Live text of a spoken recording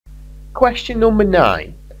Question number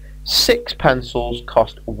 9. 6 pencils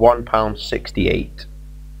cost £1.68.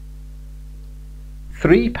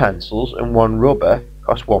 3 pencils and 1 rubber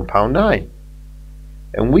cost £1.09.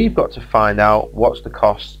 And we've got to find out what's the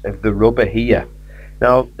cost of the rubber here.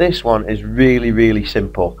 Now this one is really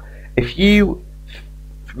simple. If you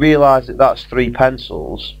realise that that's 3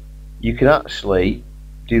 pencils, you can actually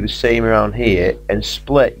do the same around here and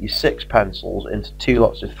split your 6 pencils into 2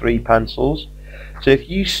 lots of 3 pencils. So if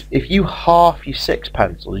you half your 6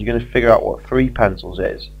 pencils, you're going to figure out what 3 pencils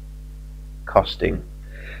is costing.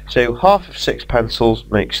 So half of 6 pencils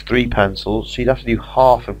makes 3 pencils, so you'd have to do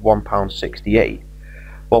half of £1.68.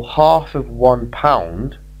 Well, half of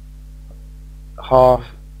 £1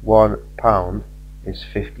 is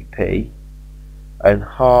 50p, and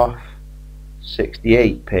half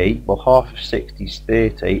 68p, well, half of 60 is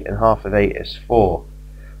 30 and half of 8 is 4,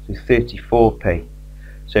 so 34p.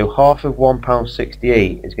 So half of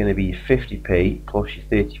 £1.68 is going to be your 50p plus your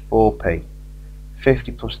 34p.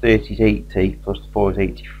 50 plus 30 is 80, plus 4 is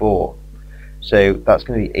 84. So that's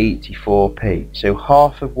going to be 84p. So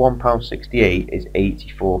half of £1.68 is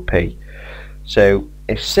 84p. So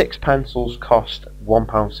if 6 pencils cost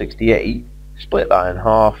 £1.68, split that in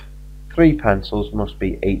half. 3 pencils must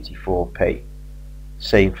be 84p.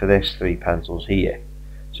 Same for this 3 pencils here.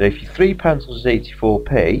 So if your 3 pencils is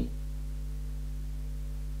 84p,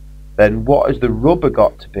 then what has the rubber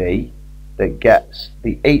got to be that gets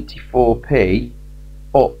the 84p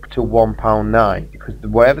up to £1.09? Because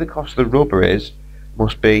whatever the cost of the rubber is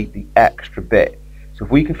must be the extra bit. So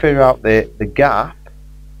if we can figure out the gap,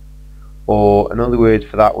 or another word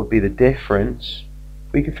for that would be the difference,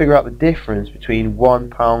 if we can figure out the difference between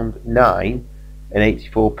 £1.09 and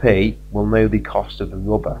 84p, we'll know the cost of the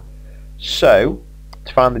rubber. So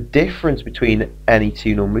to find the difference between any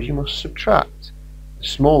two numbers, you must subtract the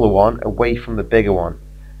smaller one away from the bigger one.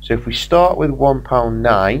 So if we start with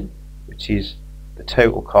 £1.09, which is the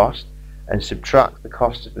total cost, and subtract the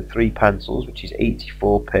cost of the 3 pencils, which is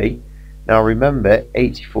 84p. Now remember,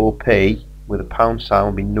 84p with a pound sign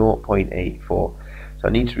will be 0.84. So I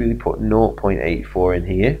need to really put 0.84 in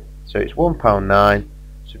here. So it's £1.09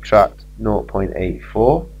 subtract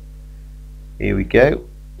 0.84. Here we go.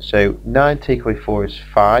 So 9 take away 4 is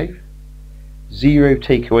 5. 0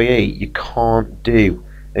 take away 8 you can't do.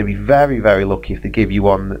 They'd be very lucky if they give you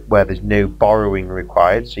one where there's no borrowing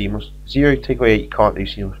required. So you must 0 take away 8 you can't do,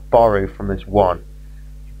 so you must borrow from this 1. If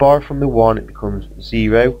you borrow from the 1, it becomes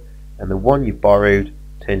 0, and the 1 you borrowed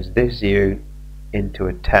turns this 0 into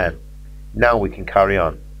a 10. Now we can carry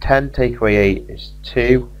on. 10 take away 8 is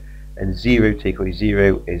 2, and 0 take away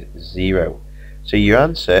 0 is 0. So your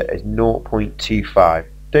answer is 0.25.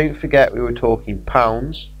 Don't forget we were talking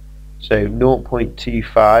pounds. So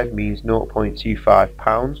 0.25 means 0.25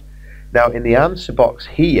 pounds. Now in the answer box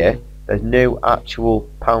here, there's no actual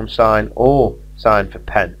pound sign or sign for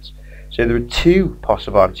pence. So there are 2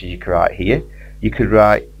 possible answers you could write here. You could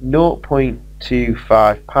write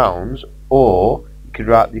 0.25 pounds, or you could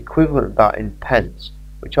write the equivalent of that in pence,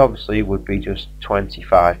 which obviously would be just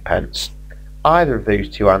 25 pence. Either of those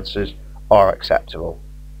 2 answers are acceptable.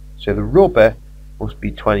 So the rubber must be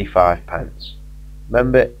 25 pence.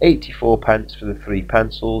 Remember, 84 pence for the 3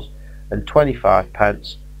 pencils and 25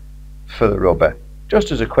 pence for the rubber.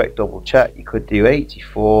 Just as a quick double check, you could do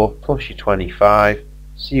 84 plus your 25,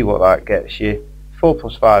 see what that gets you. 4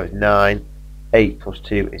 plus 5 is 9, 8 plus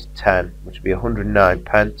 2 is 10, which would be 109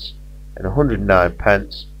 pence, and 109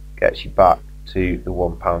 pence gets you back to the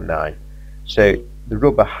 £1.09. So the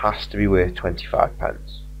rubber has to be worth 25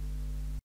 pence.